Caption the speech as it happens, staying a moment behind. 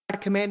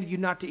commanded you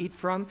not to eat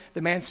from?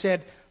 The man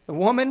said, the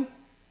woman,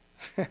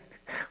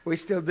 we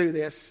still do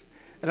this.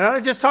 And I'm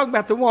not just talking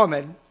about the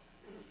woman.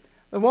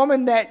 The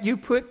woman that you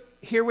put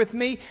here with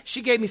me,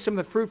 she gave me some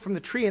of the fruit from the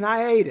tree and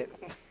I ate it.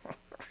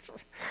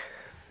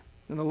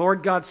 And the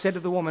Lord God said to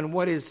the woman,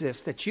 what is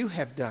this that you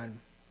have done?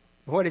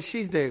 What does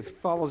she do?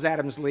 Follows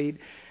Adam's lead.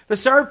 The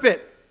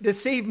serpent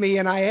deceived me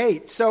and I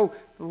ate. So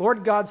the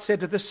Lord God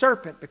said to the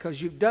serpent,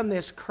 because you've done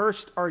this,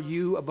 cursed are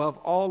you above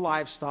all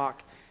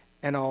livestock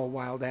and all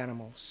wild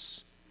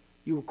animals.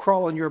 You will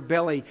crawl on your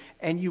belly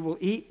and you will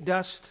eat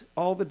dust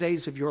all the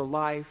days of your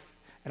life.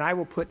 And I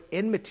will put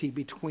enmity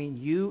between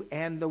you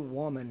and the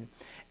woman,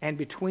 and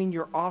between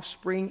your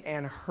offspring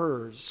and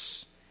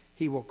hers.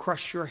 He will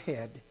crush your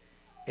head,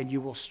 and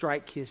you will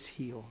strike his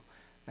heel.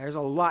 There's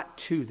a lot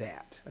to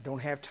that I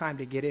don't have time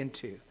to get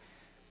into.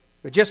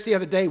 But just the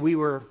other day, we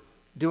were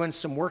doing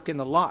some work in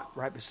the lot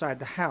right beside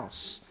the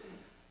house,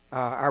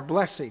 our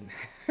blessing.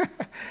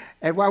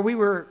 And while we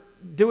were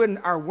doing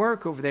our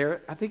work over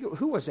there, I think,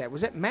 who was that?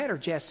 Was that Matt or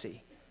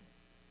Jesse?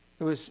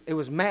 It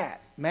was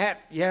Matt.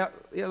 Matt, yeah,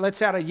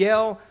 lets out a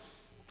yell,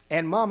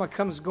 and Mama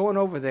comes going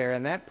over there,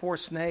 and that poor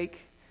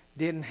snake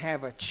didn't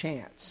have a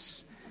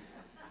chance.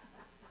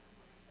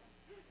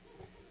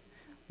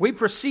 We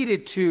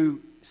proceeded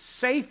to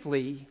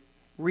safely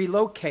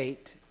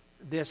relocate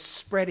this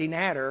spreading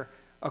adder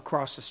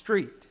across the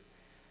street.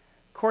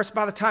 Of course,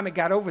 by the time it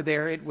got over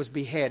there, it was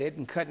beheaded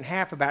and cut in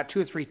half about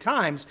 2 or 3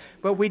 times,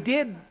 but we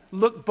did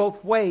look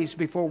both ways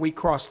before we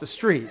crossed the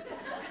street.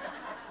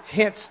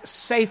 Hence,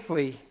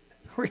 safely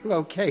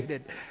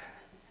relocated.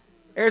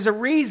 There's a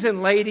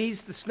reason,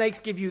 ladies, the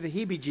snakes give you the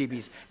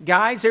heebie-jeebies.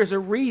 Guys, there's a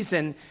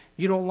reason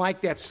you don't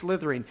like that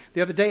slithering.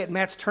 The other day at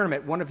Matt's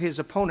tournament, one of his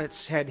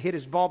opponents had hit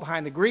his ball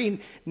behind the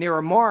green near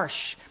a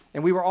marsh,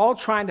 and we were all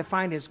trying to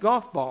find his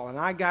golf ball. And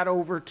I got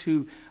over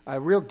to a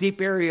real deep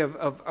area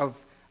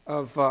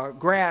of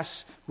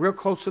grass real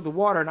close to the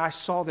water, and I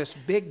saw this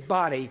big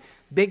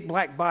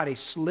black body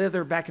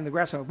slither back in the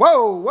grass. I went,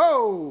 whoa,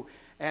 whoa!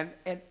 And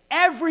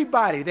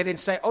everybody, they didn't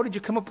say, oh, did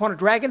you come upon a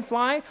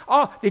dragonfly?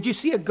 Oh, did you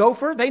see a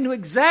gopher? They knew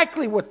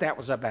exactly what that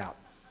was about.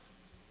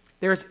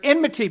 There's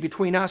enmity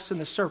between us and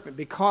the serpent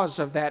because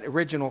of that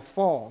original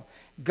fall.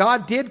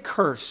 God did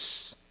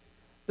curse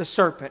the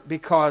serpent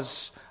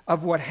because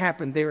of what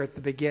happened there at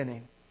the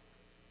beginning.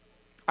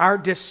 Our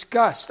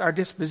disgust, our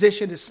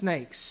disposition to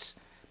snakes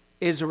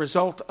is a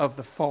result of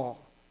the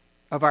fall,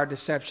 of our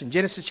deception.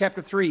 Genesis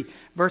chapter 3,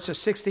 verses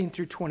 16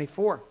 through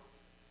 24.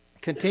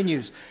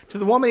 Continues. To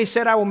the woman he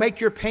said, I will make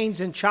your pains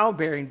in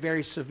childbearing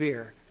very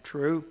severe.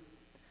 True.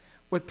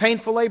 With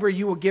painful labor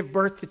you will give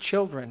birth to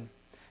children.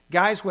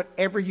 Guys,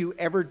 whatever you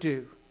ever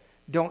do,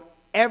 don't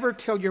ever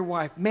tell your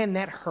wife, man,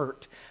 that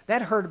hurt.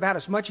 That hurt about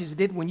as much as it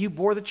did when you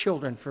bore the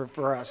children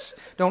for us.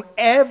 Don't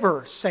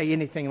ever say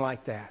anything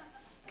like that,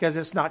 because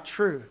it's not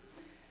true.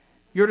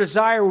 Your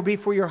desire will be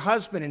for your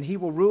husband, and he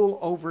will rule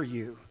over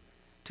you.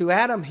 To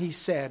Adam he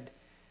said,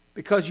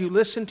 because you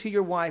listened to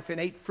your wife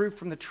and ate fruit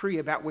from the tree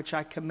about which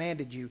I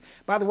commanded you.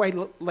 By the way,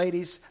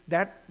 ladies,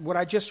 that what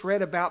I just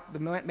read about the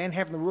man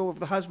having the rule of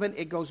the husband,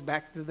 it goes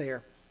back to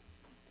there.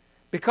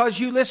 Because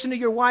you listened to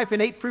your wife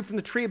and ate fruit from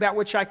the tree about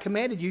which I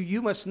commanded you,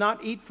 you must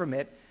not eat from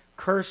it.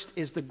 Cursed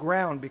is the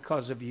ground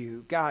because of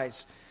you.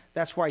 Guys,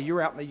 that's why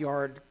you're out in the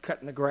yard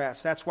cutting the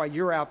grass. That's why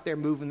you're out there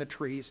moving the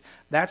trees.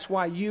 That's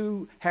why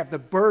you have the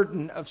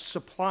burden of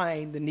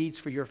supplying the needs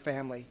for your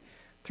family.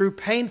 Through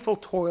painful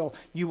toil,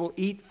 you will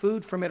eat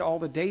food from it all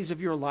the days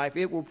of your life.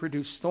 It will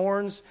produce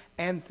thorns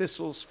and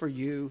thistles for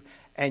you,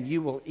 and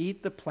you will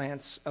eat the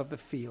plants of the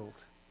field.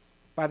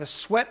 By the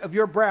sweat of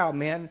your brow,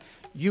 men,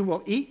 you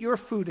will eat your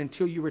food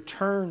until you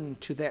return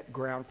to that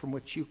ground from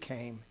which you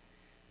came.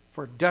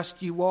 For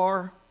dust you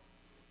are,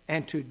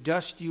 and to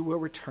dust you will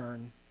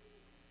return.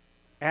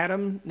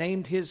 Adam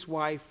named his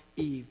wife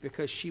Eve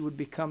because she would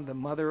become the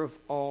mother of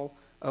all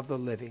of the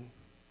living.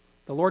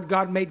 The Lord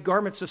God made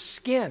garments of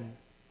skin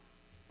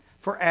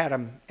for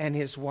Adam and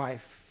his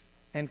wife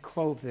and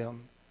clothed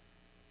them.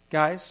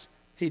 Guys,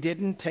 he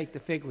didn't take the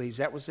fig leaves.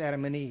 That was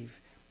Adam and Eve.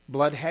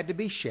 Blood had to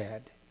be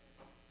shed.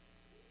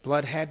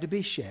 Blood had to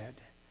be shed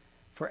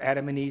for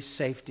Adam and Eve's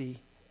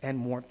safety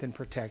and warmth and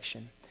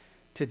protection.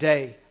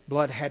 Today,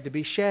 blood had to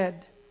be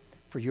shed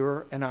for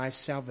your and I's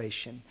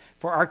salvation.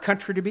 For our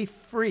country to be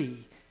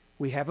free,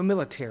 we have a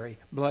military.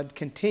 Blood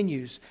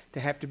continues to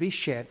have to be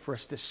shed for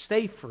us to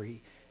stay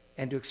free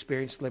and to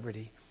experience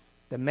liberty.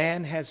 The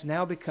man has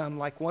now become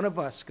like one of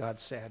us, God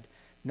said,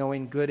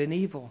 knowing good and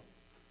evil.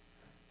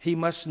 He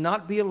must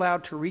not be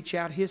allowed to reach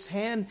out his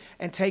hand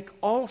and take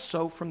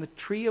also from the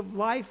tree of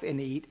life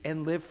and eat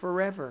and live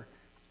forever.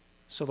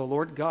 So the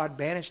Lord God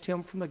banished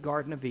him from the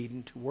Garden of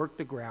Eden to work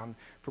the ground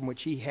from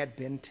which he had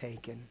been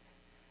taken.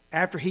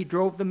 After he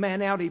drove the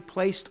man out, he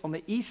placed on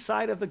the east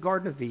side of the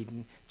Garden of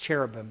Eden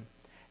cherubim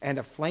and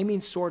a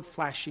flaming sword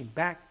flashing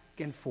back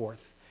and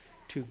forth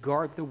to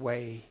guard the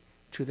way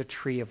to the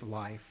tree of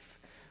life.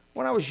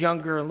 When I was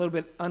younger, a little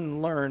bit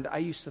unlearned, I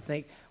used to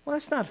think, well,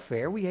 that's not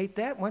fair. We ate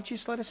that. Why don't you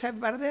just let us have a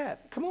bite of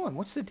that? Come on,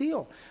 what's the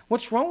deal?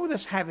 What's wrong with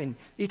us having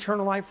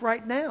eternal life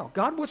right now?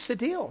 God, what's the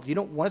deal? You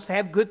don't want us to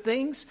have good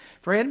things?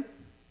 Friend,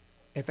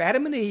 if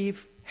Adam and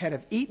Eve had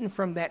have eaten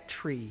from that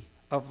tree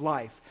of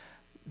life,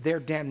 their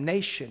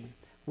damnation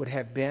would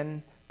have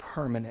been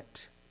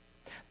permanent.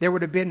 There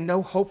would have been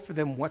no hope for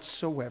them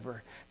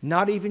whatsoever.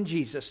 Not even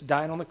Jesus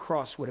dying on the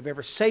cross would have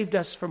ever saved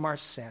us from our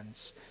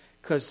sins,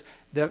 because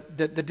the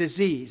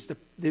disease,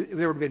 there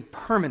would have been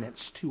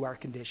permanence to our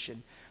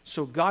condition.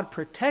 So God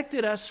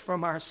protected us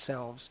from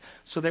ourselves,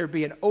 so there would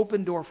be an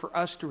open door for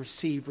us to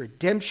receive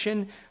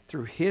redemption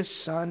through His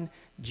Son,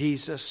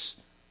 Jesus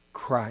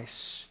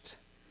Christ.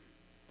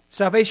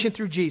 Salvation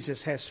through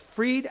Jesus has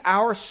freed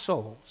our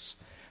souls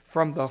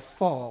from the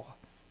fall,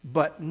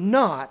 but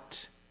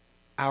not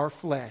our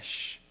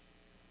flesh.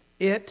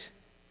 It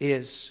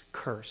is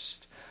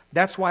cursed.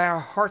 That's why our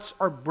hearts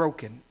are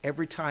broken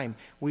every time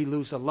we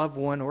lose a loved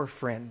one or a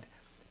friend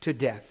to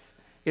death.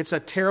 It's a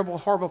terrible,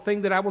 horrible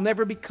thing that I will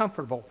never be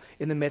comfortable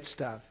in the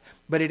midst of.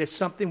 But it is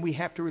something we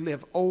have to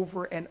relive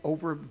over and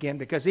over again,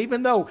 because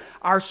even though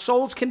our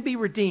souls can be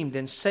redeemed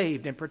and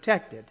saved and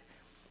protected,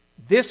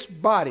 this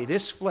body,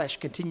 this flesh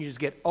continues to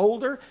get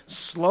older,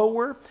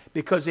 slower,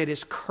 because it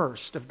is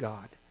cursed of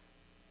God.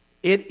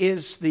 It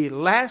is the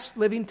last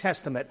living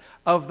testament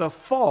of the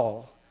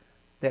fall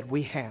that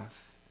we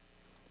have.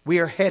 We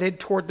are headed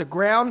toward the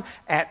ground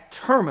at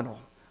terminal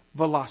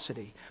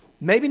velocity.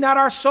 Maybe not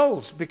our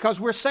souls, because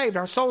we're saved.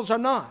 Our souls are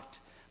not.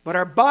 But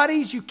our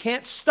bodies, you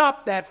can't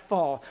stop that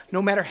fall.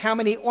 No matter how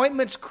many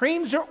ointments,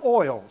 creams, or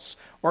oils,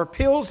 or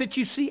pills that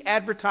you see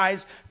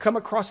advertised come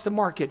across the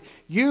market,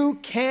 you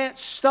can't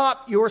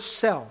stop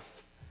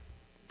yourself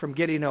from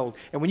getting old.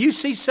 And when you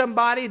see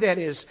somebody that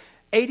is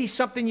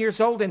 80-something years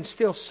old and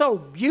still so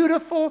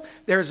beautiful,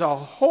 there's a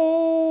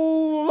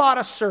whole lot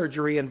of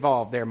surgery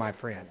involved there, my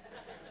friend.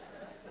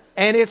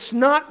 And it's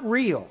not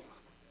real.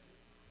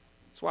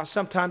 That's why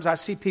sometimes I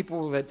see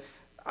people that,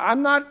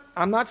 I'm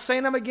not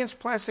saying I'm against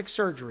plastic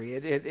surgery.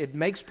 It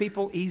makes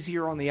people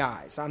easier on the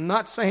eyes. I'm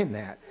not saying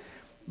that.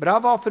 But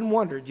I've often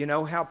wondered,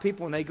 how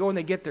people, when they go and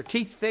they get their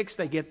teeth fixed,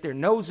 they get their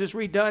noses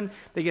redone,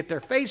 they get their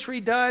face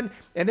redone,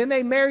 and then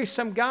they marry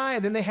some guy,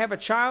 and then they have a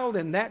child,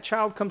 and that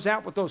child comes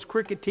out with those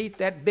crooked teeth,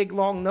 that big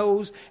long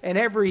nose, and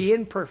every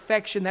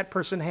imperfection that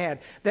person had.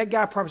 That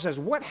guy probably says,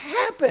 what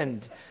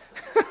happened?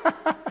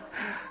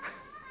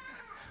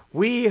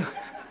 We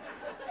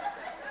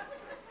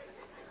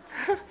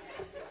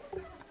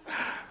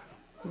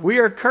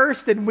are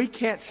cursed and we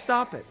can't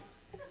stop it.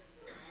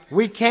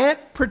 We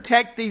can't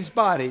protect these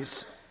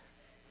bodies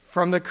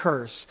from the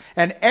curse.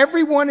 And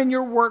everyone in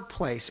your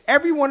workplace,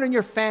 everyone in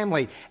your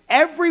family,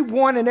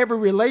 everyone in every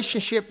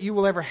relationship you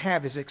will ever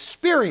have is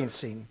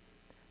experiencing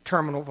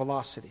terminal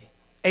velocity.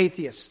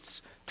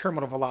 Atheists,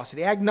 terminal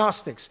velocity.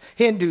 Agnostics,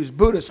 Hindus,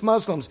 Buddhists,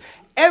 Muslims,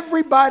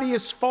 everybody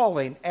is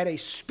falling at a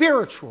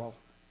spiritual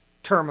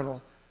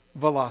terminal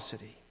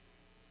velocity.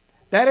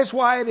 That is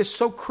why it is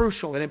so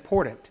crucial and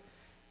important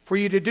for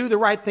you to do the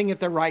right thing at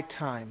the right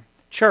time.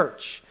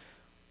 Church,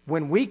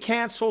 when we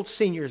canceled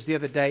seniors the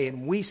other day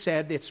and we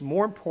said it's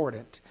more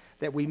important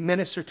that we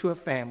minister to a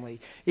family,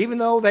 even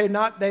though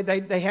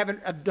they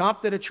haven't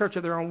adopted a church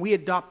of their own, we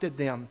adopted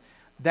them.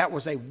 That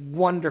was a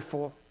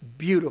wonderful,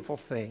 beautiful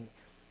thing,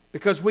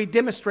 because we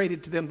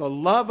demonstrated to them the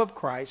love of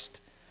Christ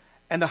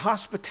and the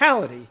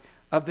hospitality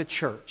of the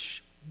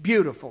church.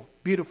 Beautiful,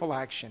 beautiful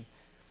action.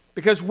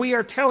 Because we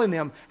are telling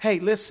them, hey,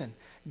 listen,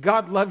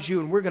 God loves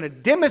you, and we're going to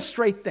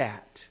demonstrate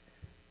that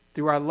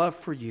through our love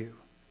for you.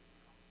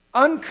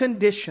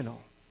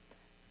 Unconditional.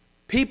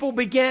 People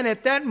began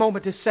at that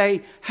moment to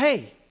say,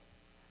 hey,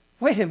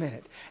 wait a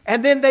minute.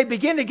 And then they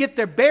begin to get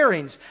their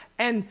bearings,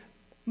 and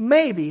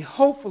maybe,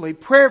 hopefully,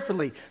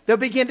 prayerfully, they'll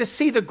begin to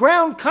see the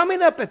ground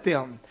coming up at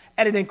them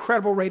at an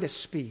incredible rate of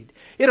speed.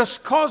 It'll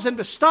cause them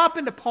to stop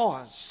and to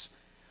pause.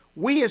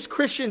 We as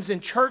Christians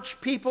and church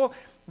people,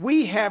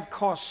 we have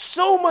caused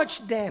so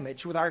much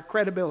damage with our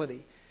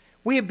credibility.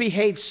 We have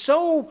behaved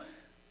so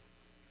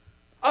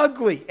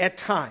ugly at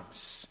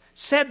times,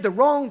 said the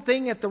wrong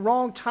thing at the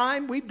wrong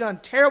time. We've done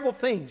terrible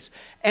things.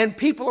 And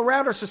people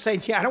around us are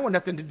saying, yeah, I don't want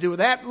nothing to do with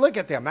that. Look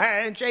at them.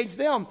 I didn't change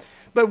them.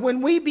 But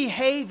when we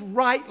behave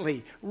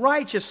rightly,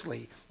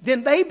 righteously,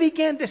 then they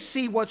begin to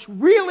see what's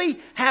really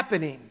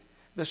happening.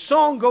 The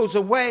song goes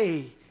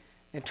away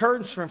and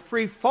turns from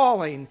free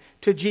falling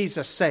to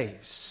Jesus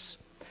saves.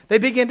 They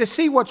begin to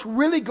see what's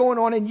really going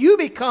on, and you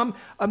become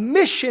a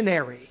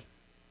missionary.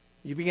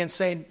 You begin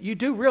saying, you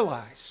do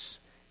realize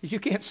you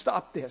can't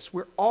stop this.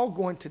 We're all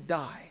going to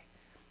die.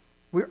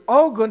 We're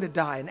all going to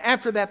die. And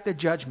after that, the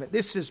judgment.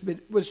 This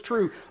was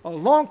true a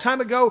long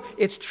time ago.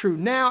 It's true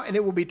now, and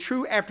it will be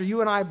true after you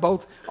and I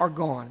both are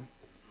gone.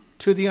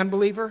 To the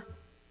unbeliever,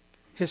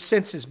 his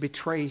senses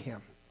betray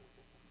him.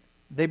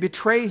 They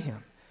betray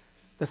him.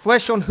 The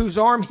flesh on whose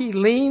arm he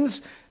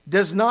leans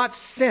does not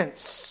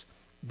sense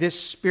this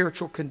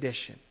spiritual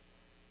condition.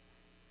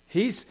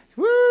 He's,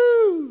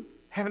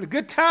 having a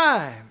good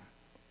time.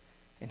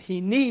 And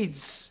he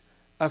needs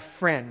a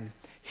friend.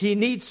 He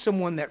needs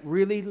someone that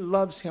really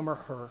loves him or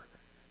her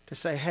to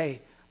say, hey,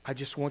 I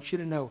just want you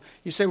to know.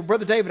 You say, well,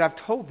 Brother David, I've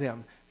told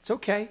them. It's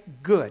okay.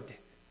 Good.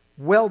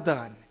 Well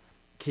done.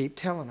 Keep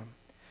telling them.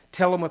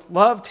 Tell them with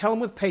love, tell them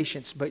with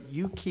patience, but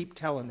you keep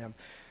telling them.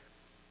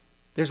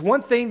 There's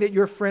one thing that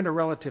your friend or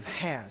relative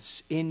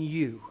has in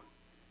you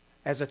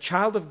as a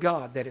child of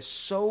God that is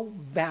so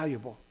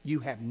valuable,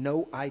 you have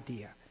no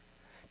idea.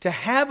 To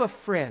have a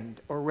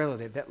friend or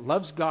relative that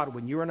loves God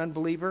when you're an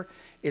unbeliever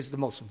is the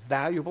most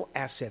valuable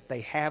asset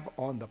they have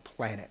on the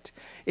planet.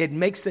 It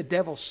makes the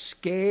devil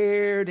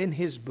scared in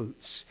his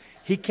boots.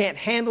 He can't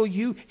handle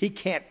you. He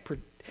can't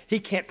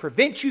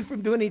prevent you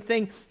from doing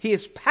anything. He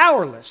is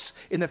powerless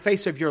in the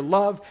face of your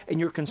love and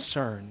your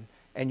concern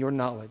and your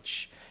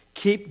knowledge.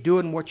 Keep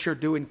doing what you're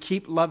doing.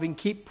 Keep loving.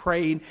 Keep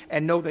praying.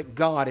 And know that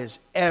God is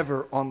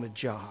ever on the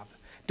job.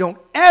 Don't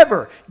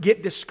ever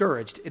get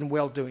discouraged in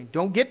well-doing.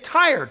 Don't get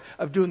tired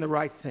of doing the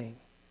right thing.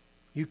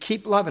 You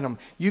keep loving them.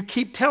 You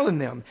keep telling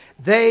them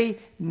they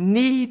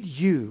need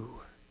you.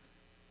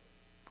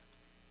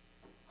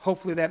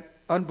 Hopefully that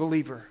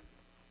unbeliever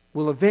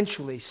will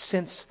eventually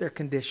sense their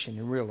condition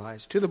and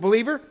realize. To the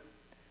believer,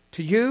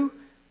 to you,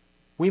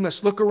 we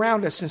must look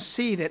around us and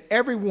see that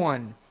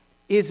everyone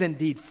is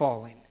indeed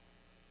falling.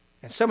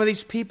 And some of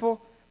these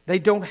people, they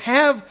don't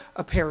have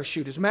a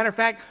parachute. As a matter of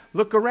fact,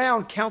 look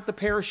around, count the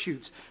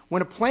parachutes.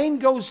 When a plane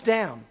goes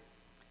down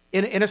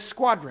in a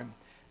squadron,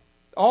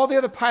 all the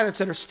other pilots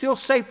that are still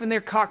safe in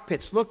their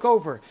cockpits look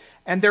over,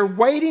 and they're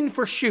waiting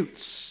for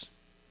chutes.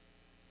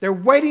 They're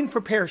waiting for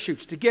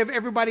parachutes to give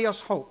everybody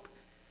else hope.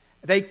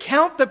 They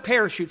count the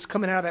parachutes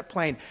coming out of that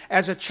plane.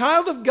 As a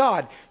child of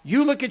God,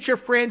 you look at your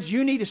friends,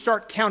 you need to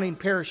start counting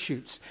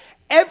parachutes.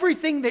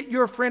 Everything that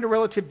your friend or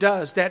relative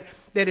does that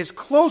is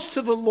close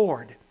to the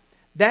Lord,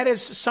 that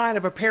is a sign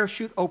of a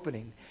parachute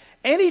opening.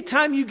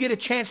 Anytime you get a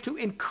chance to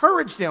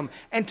encourage them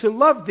and to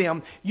love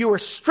them, you are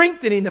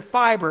strengthening the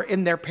fiber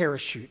in their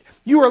parachute.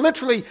 You are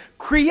literally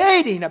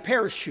creating a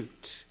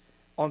parachute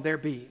on their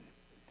being.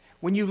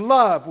 When you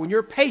love, when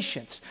you're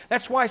patient,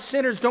 that's why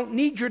sinners don't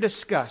need your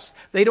disgust.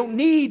 They don't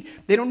need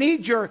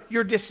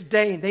your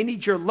disdain. They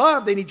need your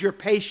love. They need your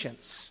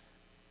patience.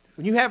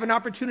 When you have an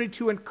opportunity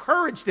to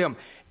encourage them,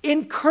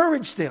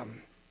 encourage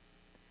them.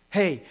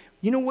 Hey,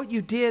 you know what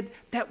you did?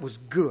 That was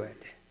good.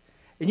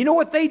 And you know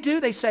what they do?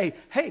 They say,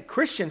 hey,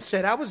 Christian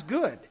said I was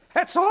good.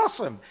 That's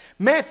awesome.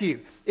 Matthew,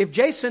 if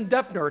Jason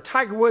Duffner or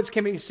Tiger Woods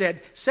came in and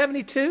said,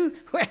 72?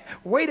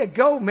 Way to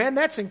go, man.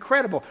 That's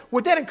incredible.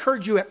 Would that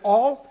encourage you at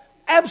all?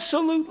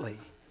 Absolutely.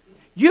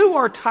 You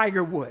are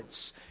Tiger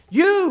Woods.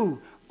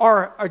 You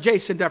are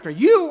Jason Duffner.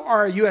 You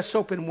are a U.S.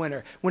 Open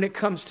winner when it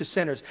comes to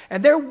sinners.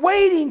 And they're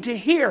waiting to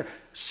hear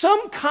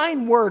some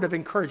kind word of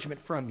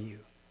encouragement from you.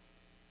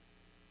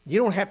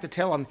 You don't have to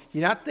tell them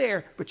you're not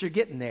there, but you're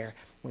getting there.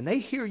 When they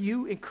hear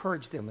you,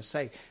 encourage them and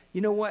say,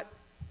 you know what?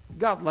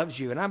 God loves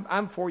you, and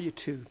I'm for you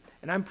too.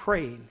 And I'm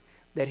praying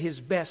that his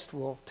best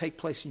will take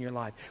place in your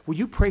life. Will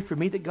you pray for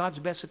me that God's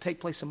best will take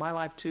place in my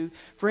life too?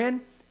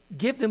 Friend,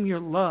 give them your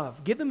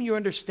love. Give them your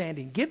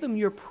understanding. Give them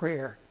your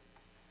prayer.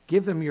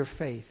 Give them your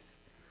faith.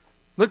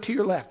 Look to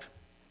your left.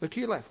 Look to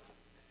your left.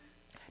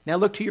 Now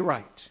look to your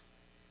right.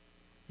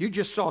 You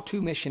just saw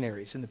two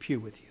missionaries in the pew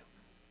with you.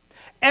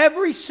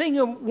 Every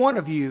single one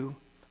of you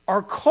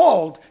are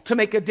called to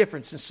make a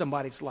difference in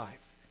somebody's life.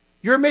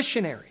 You're a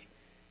missionary.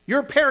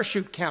 You're a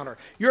parachute counter.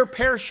 You're a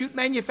parachute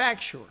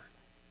manufacturer.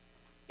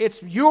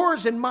 It's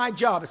yours and my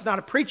job. It's not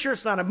a preacher.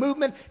 It's not a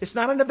movement. It's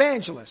not an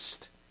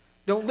evangelist.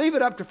 Don't leave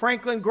it up to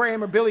Franklin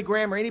Graham or Billy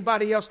Graham or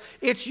anybody else.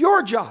 It's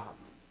your job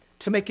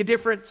to make a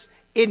difference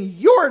in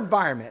your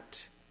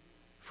environment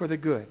for the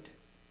good.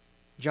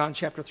 John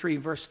chapter 3,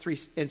 verse 3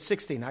 and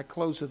 16. I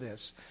close with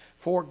this.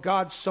 For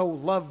God so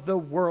loved the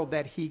world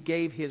that he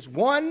gave his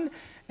one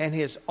and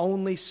his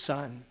only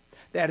Son,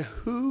 that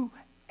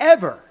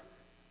whoever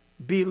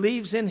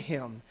believes in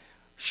him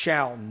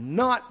shall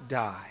not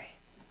die,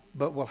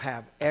 but will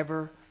have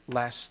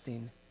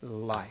everlasting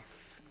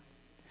life.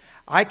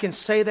 I can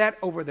say that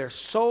over their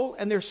soul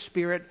and their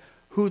spirit,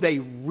 who they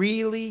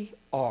really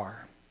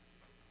are.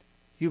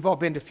 You've all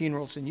been to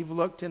funerals and you've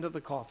looked into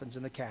the coffins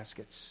and the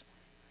caskets.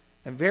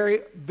 And very,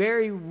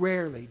 very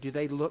rarely do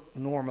they look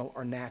normal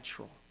or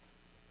natural.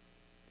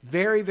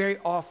 Very, very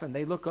often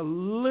they look a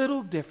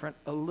little different,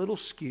 a little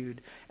skewed.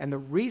 And the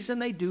reason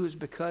they do is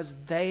because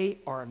they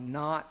are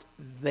not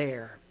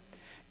there.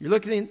 You're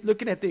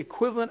looking at the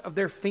equivalent of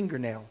their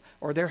fingernail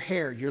or their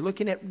hair. You're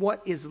looking at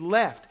what is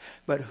left.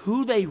 But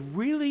who they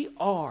really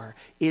are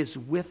is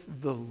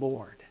with the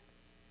Lord.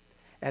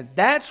 And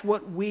that's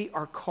what we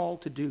are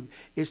called to do,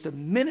 is to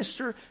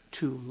minister,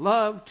 to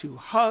love, to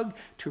hug,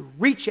 to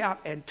reach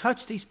out and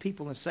touch these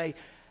people and say,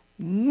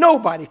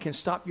 nobody can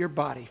stop your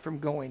body from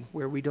going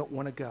where we don't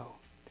want to go.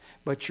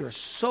 But your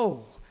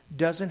soul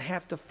doesn't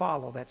have to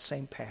follow that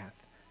same path.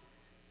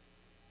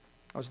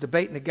 I was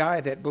debating a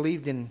guy that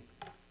believed in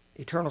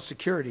eternal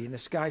security, and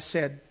this guy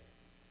said,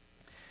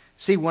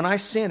 see, when I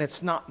sin,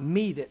 it's not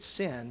me that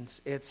sins,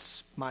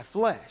 it's my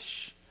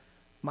flesh.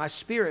 My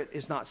spirit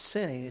is not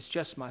sinning, it's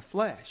just my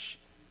flesh.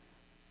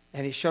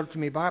 And he showed it to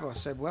me Bible. I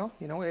said, well,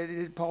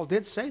 Paul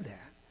did say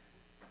that.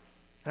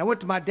 And I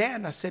went to my dad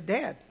and I said,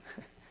 Dad,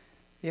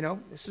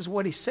 this is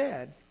what he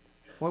said.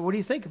 Well, what do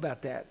you think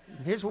about that?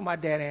 And here's what my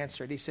dad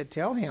answered. He said,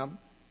 tell him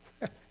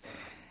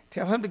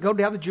to go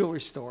down the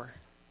jewelry store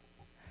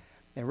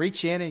and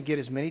reach in and get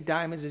as many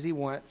diamonds as he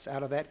wants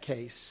out of that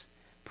case,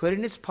 put it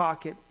in his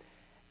pocket,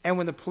 and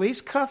when the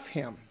police cuff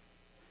him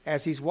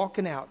as he's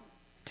walking out,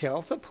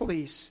 tell the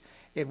police,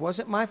 it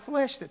wasn't my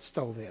flesh that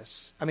stole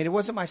this. It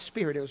wasn't my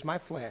spirit, it was my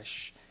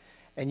flesh.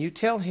 And you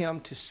tell him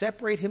to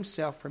separate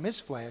himself from his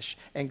flesh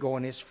and go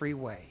on his free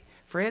way.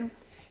 Friend,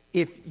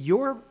 if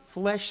your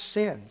flesh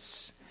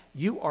sins,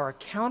 you are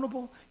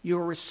accountable, you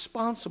are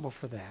responsible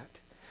for that.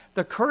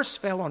 The curse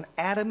fell on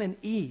Adam and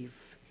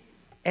Eve,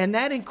 and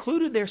that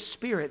included their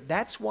spirit.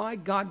 That's why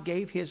God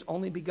gave his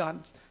only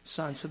begotten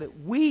Son, so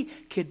that we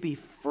could be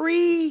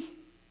free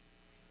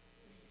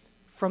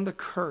from the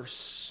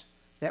curse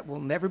that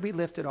will never be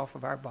lifted off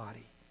of our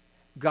body.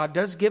 God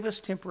does give us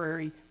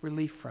temporary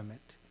relief from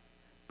it,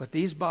 but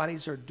these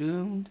bodies are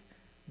doomed.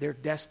 They're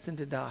destined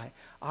to die.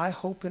 I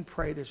hope and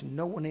pray there's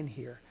no one in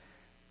here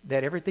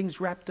that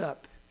everything's wrapped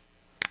up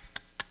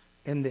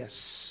in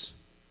this.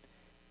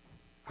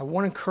 I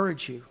want to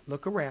encourage you,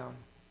 look around,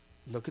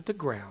 look at the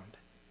ground,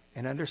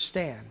 and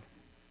understand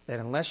that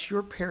unless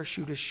your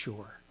parachute is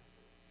sure,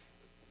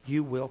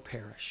 you will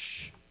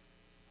perish.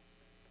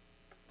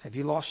 Have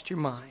you lost your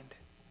mind?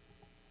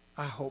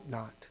 I hope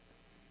not.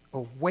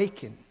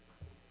 Awaken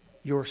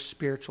your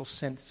spiritual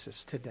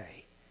senses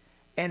today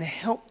and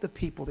help the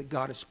people that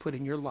God has put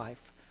in your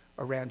life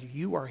around you.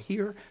 You are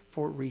here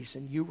for a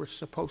reason. You were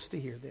supposed to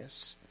hear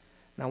this.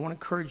 And I want to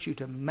encourage you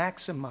to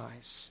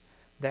maximize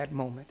that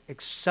moment.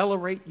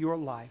 Accelerate your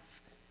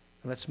life.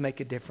 And let's make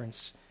a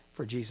difference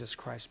for Jesus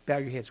Christ. Bow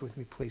your heads with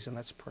me, please, and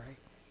let's pray.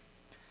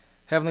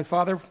 Heavenly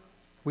Father,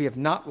 we have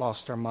not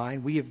lost our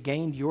mind. We have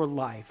gained your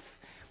life.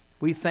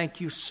 We thank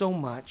you so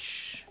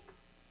much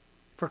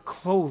for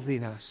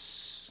clothing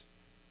us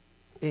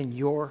in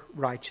your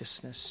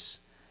righteousness.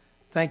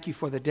 Thank you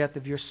for the death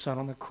of your Son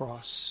on the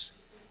cross.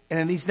 And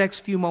in these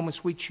next few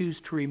moments, we choose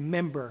to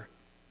remember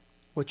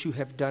what you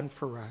have done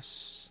for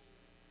us.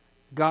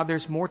 God,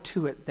 there's more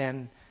to it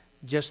than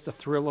just the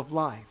thrill of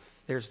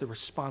life. There's the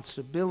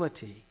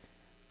responsibility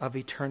of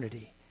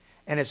eternity.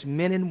 And as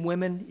men and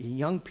women,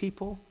 young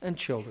people and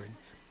children,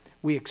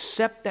 we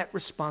accept that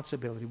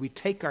responsibility. We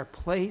take our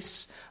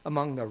place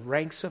among the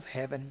ranks of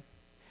heaven.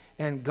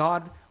 And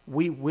God,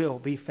 we will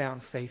be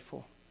found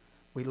faithful.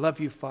 We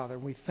love you, Father.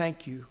 We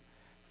thank you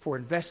for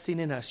investing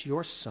in us,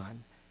 your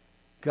Son.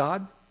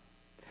 God,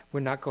 we're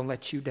not going to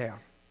let you down.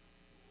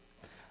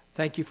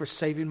 Thank you for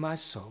saving my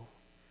soul.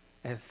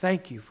 And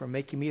thank you for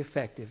making me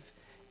effective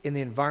in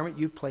the environment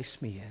you've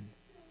placed me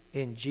in.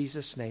 In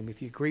Jesus' name.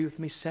 If you agree with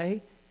me,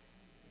 say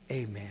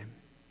amen.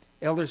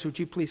 Elders, would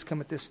you please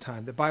come at this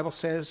time? The Bible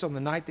says on the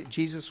night that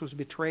Jesus was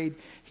betrayed,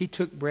 he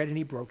took bread and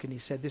he broke it. And he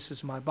said, this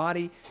is my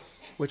body,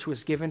 which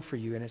was given for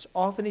you. And as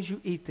often as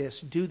you eat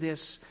this, do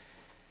this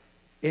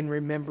in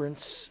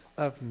remembrance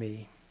of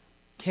me.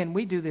 Can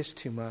we do this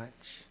too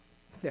much?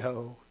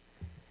 No.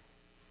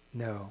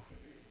 No.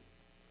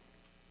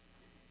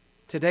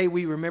 Today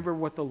we remember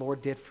what the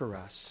Lord did for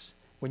us.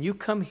 When you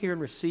come here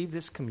and receive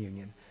this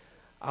communion,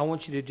 I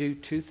want you to do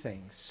two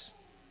things.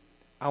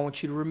 I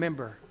want you to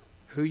remember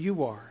who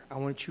you are. I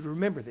want you to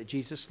remember that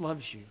Jesus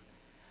loves you.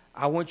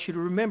 I want you to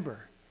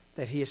remember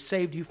that he has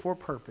saved you for a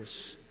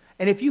purpose.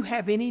 And if you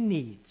have any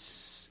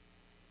needs,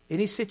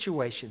 any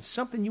situation,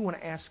 something you want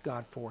to ask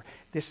God for,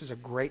 this is a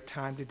great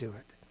time to do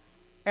it.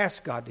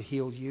 Ask God to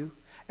heal you.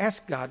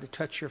 Ask God to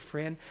touch your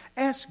friend.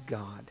 Ask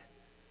God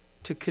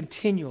to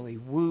continually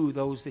woo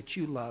those that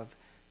you love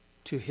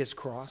to his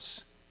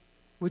cross.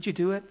 Would you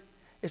do it?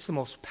 It's the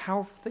most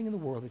powerful thing in the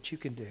world that you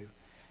can do.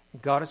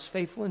 And God is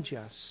faithful and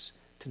just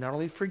to not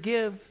only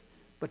forgive,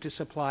 but to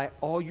supply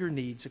all your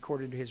needs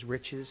according to his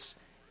riches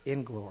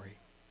in glory.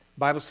 The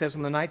Bible says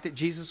on the night that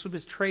Jesus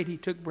was betrayed, he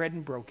took bread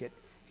and broke it.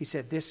 He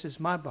said, this is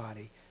my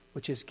body,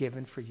 which is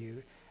given for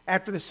you.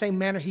 After the same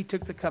manner, he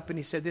took the cup and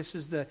he said, this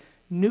is the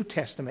New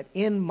Testament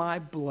in my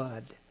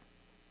blood.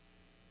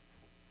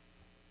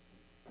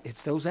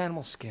 It's those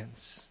animal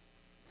skins.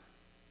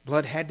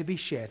 Blood had to be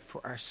shed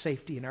for our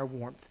safety and our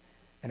warmth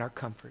and our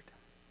comfort.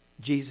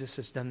 Jesus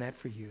has done that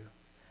for you.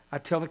 I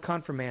tell the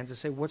confirmands, I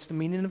say, what's the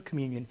meaning of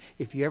communion?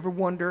 If you ever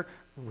wonder,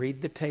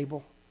 read the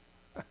table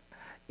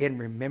in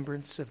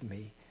remembrance of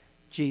me.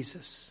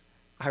 Jesus,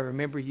 I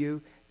remember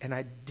you and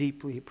I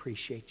deeply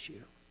appreciate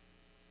you.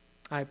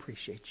 I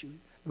appreciate you.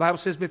 The Bible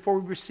says, before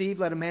we receive,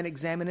 let a man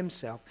examine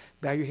himself.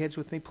 Bow your heads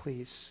with me,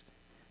 please.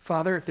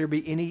 Father, if there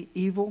be any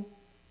evil,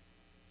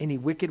 any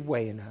wicked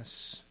way in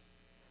us,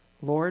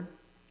 Lord,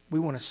 we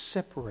want to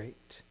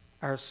separate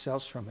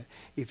ourselves from it.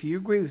 If you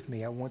agree with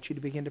me, I want you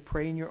to begin to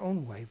pray in your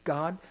own way.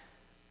 God,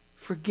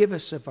 forgive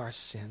us of our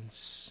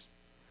sins.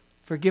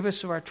 Forgive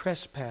us of our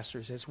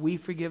trespassers as we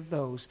forgive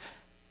those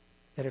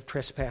that have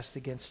trespassed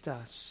against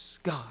us.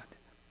 God,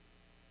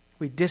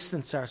 we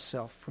distance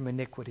ourselves from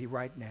iniquity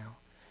right now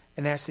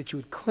and ask that you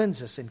would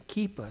cleanse us and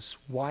keep us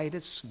white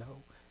as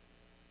snow.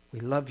 We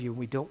love you and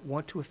we don't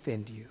want to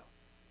offend you.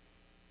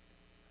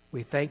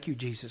 We thank you,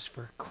 Jesus,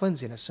 for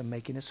cleansing us and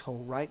making us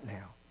whole right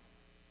now.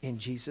 In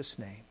Jesus'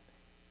 name,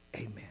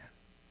 amen.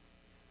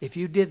 If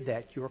you did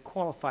that, you are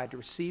qualified to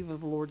receive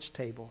of the Lord's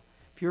table.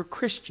 If you're a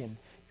Christian,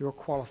 you're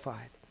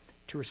qualified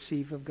to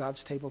receive of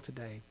God's table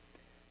today.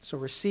 So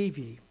receive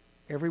ye,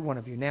 every one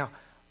of you. Now,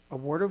 a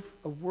word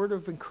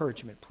of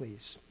encouragement,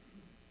 please.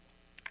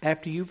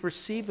 After you've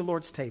received the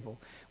Lord's table,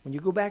 when you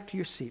go back to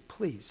your seat,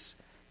 please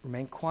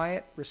remain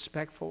quiet,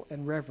 respectful,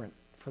 and reverent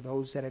for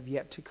those that have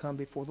yet to come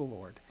before the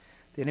Lord.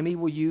 The enemy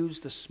will use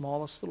the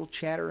smallest little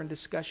chatter and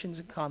discussions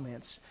and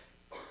comments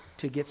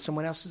to get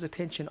someone else's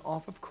attention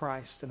off of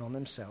Christ and on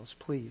themselves.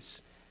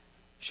 Please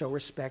show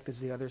respect as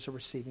the others are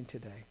receiving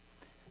today.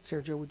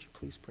 Sarah Jo, would you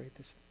please pray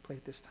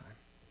at this time?